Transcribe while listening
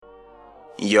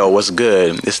Yo, what's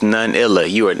good? It's none illa.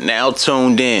 You are now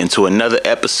tuned in to another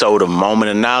episode of Moment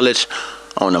of Knowledge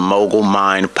on the Mogul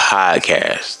Mind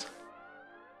Podcast.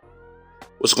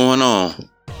 What's going on?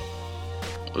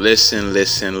 Listen.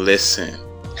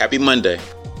 Happy Monday.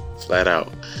 Flat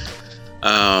out.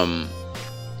 I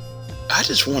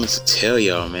just wanted to tell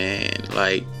y'all, man,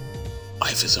 like,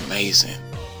 life is amazing.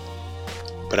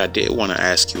 But I did want to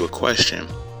ask you a question.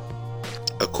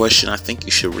 A question I think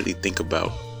you should really think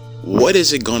about. What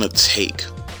is it going to take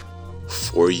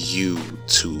for you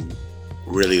to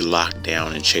really lock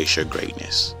down and chase your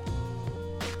greatness?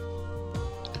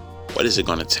 What is it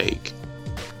going to take?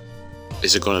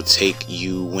 Is it going to take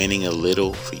you winning a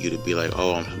little for you to be like,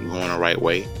 oh, I'm going the right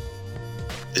way?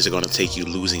 Is it going to take you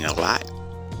losing a lot?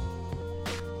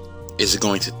 Is it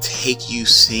going to take you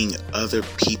seeing other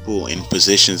people in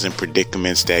positions and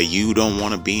predicaments that you don't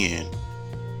want to be in?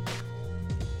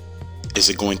 Is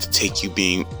it going to take you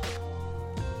being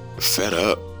fed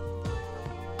up?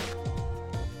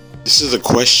 This is a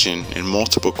question and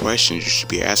multiple questions you should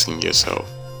be asking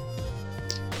yourself.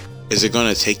 Is it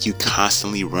going to take you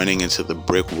constantly running into the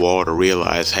brick wall to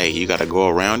realize, hey, you got to go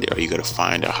around it, or you got to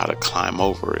find out how to climb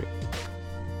over it?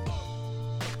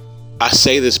 I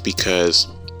say this because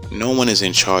no one is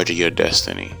in charge of your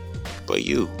destiny but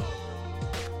you.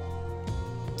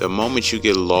 The moment you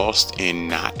get lost in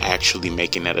not actually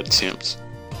making that attempt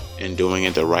and doing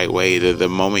it the right way, the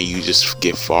moment you just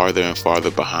get farther and farther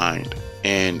behind.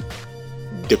 And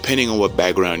depending on what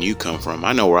background you come from,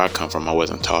 I know where I come from, I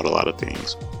wasn't taught a lot of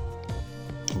things.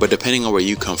 But depending on where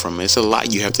you come from, it's a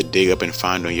lot you have to dig up and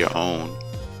find on your own.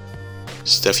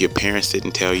 Stuff your parents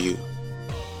didn't tell you,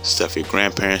 stuff your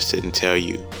grandparents didn't tell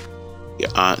you,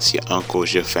 your aunts, your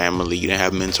uncles, your family. You didn't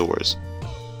have mentors.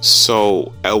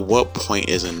 So at what point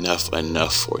is enough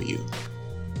for you?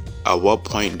 At what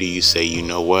point do you say, you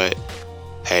know what?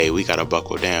 Hey, we gotta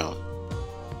buckle down.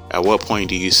 At what point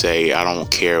do you say, I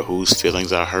don't care whose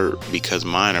feelings are hurt because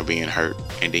mine are being hurt,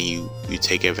 and then you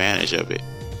take advantage of it?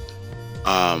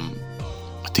 I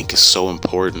think it's so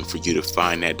important for you to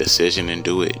find that decision and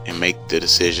do it and make the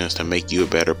decisions to make you a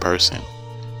better person.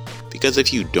 Because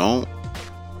if you don't,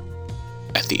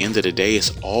 at the end of the day,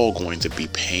 it's all going to be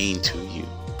pain to you.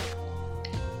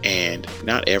 And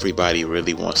not everybody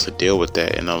really wants to deal with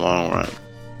that in the long run.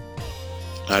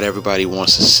 Not everybody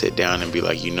wants to sit down and be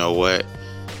like, you know what?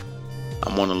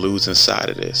 I'm on the losing side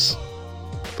of this.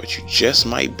 But you just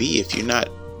might be if you're not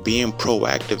being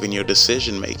proactive in your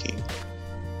decision making.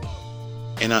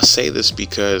 And I say this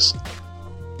because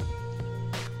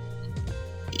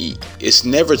it's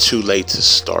never too late to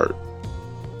start,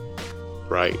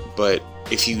 right? But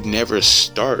if you never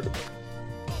start,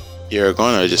 you're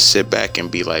gonna just sit back and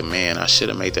be like, man, I should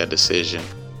have made that decision.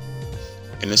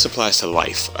 And this applies to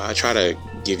life. I try to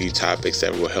give you topics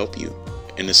that will help you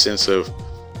in the sense of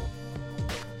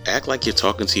act like you're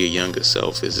talking to your younger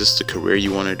self. Is this the career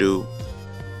you want to do?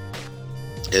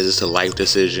 Is this a life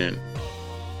decision?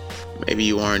 Maybe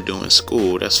you aren't doing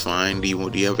school. That's fine. Do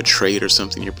you have a trade or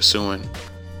something you're pursuing?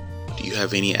 Do you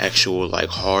have any actual like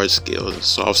hard skills and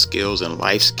soft skills and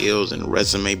life skills and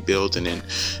resume building and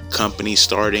company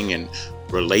starting and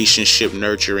relationship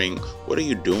nurturing? What are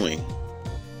you doing?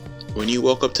 When you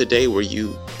woke up today, were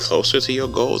you closer to your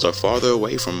goals or farther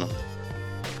away from them?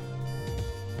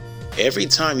 Every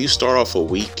time you start off a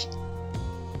week,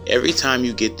 every time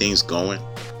you get things going,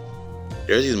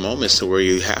 there's these moments to where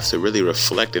you have to really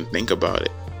reflect and think about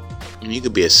it. And you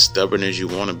could be as stubborn as you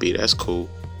want to be. That's cool.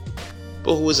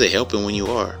 But who is it helping when you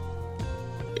are?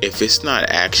 If it's not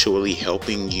actually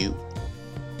helping you,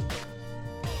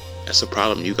 that's a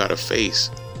problem you gotta face.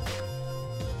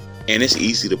 And it's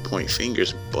easy to point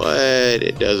fingers, but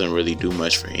it doesn't really do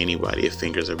much for anybody if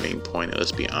fingers are being pointed.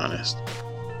 Let's be honest.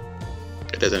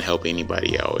 It doesn't help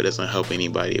anybody out. It doesn't help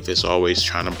anybody if it's always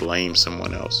trying to blame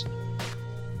someone else.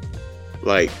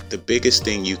 Like, the biggest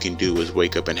thing you can do is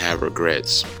wake up and have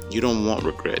regrets. You don't want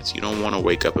regrets. You don't want to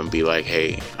wake up and be like,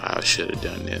 hey, I should have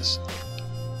done this.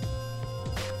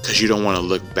 Because you don't want to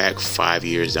look back 5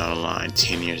 years down the line,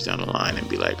 10 years down the line and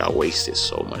be like, I wasted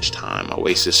so much time. I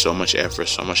wasted so much effort,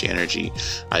 so much energy.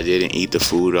 I didn't eat the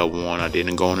food I want. I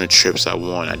didn't go on the trips I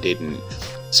want. I didn't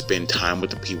spend time with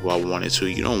the people I wanted to.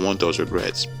 You don't want those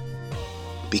regrets.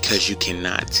 Because you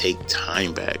cannot take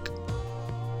time back.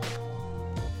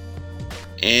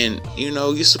 And,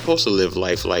 you're supposed to live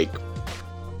life like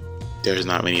there's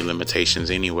not many limitations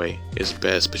anyway. It's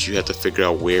best, but you have to figure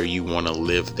out where you want to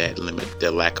live that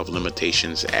lack of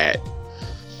limitations at.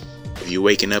 If you're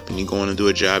waking up and you're going to do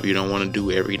a job you don't want to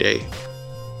do every day,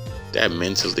 that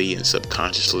mentally and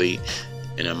subconsciously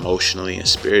and emotionally and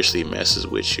spiritually messes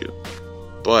with you.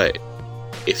 But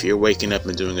if you're waking up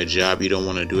and doing a job you don't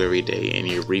want to do every day, and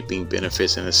you're reaping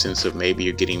benefits in the sense of maybe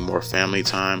you're getting more family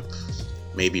time,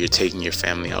 maybe you're taking your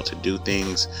family out to do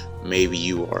things, maybe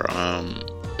you are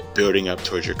building up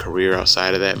towards your career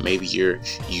outside of that, maybe you're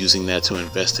using that to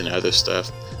invest in other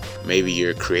stuff, maybe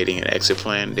you're creating an exit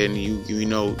plan, then you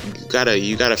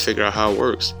gotta figure out how it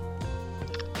works.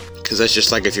 Because that's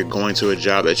just like if you're going to a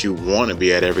job that you want to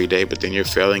be at every day, but then you're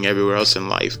failing everywhere else in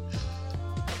life.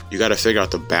 You got to figure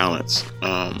out the balance.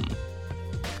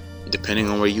 Depending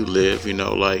on where you live,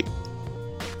 like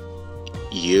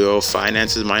your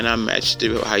finances might not match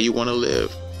how you want to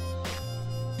live.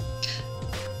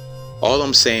 All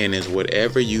I'm saying is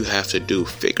whatever you have to do,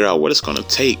 figure out what it's going to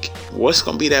take. What's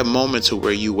going to be that moment to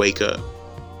where you wake up?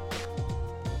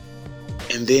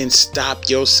 And then stop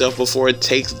yourself before it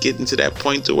takes getting to that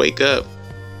point to wake up.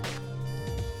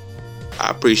 I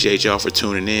appreciate y'all for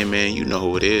tuning in, man. You know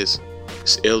who it is.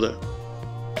 It's Illa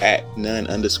at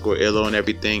none_Illa on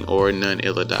everything, or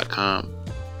noneilla.com.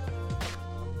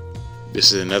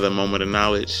 This is another moment of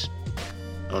knowledge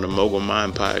on the Mogul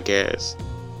Mind Podcast.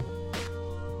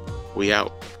 We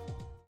out.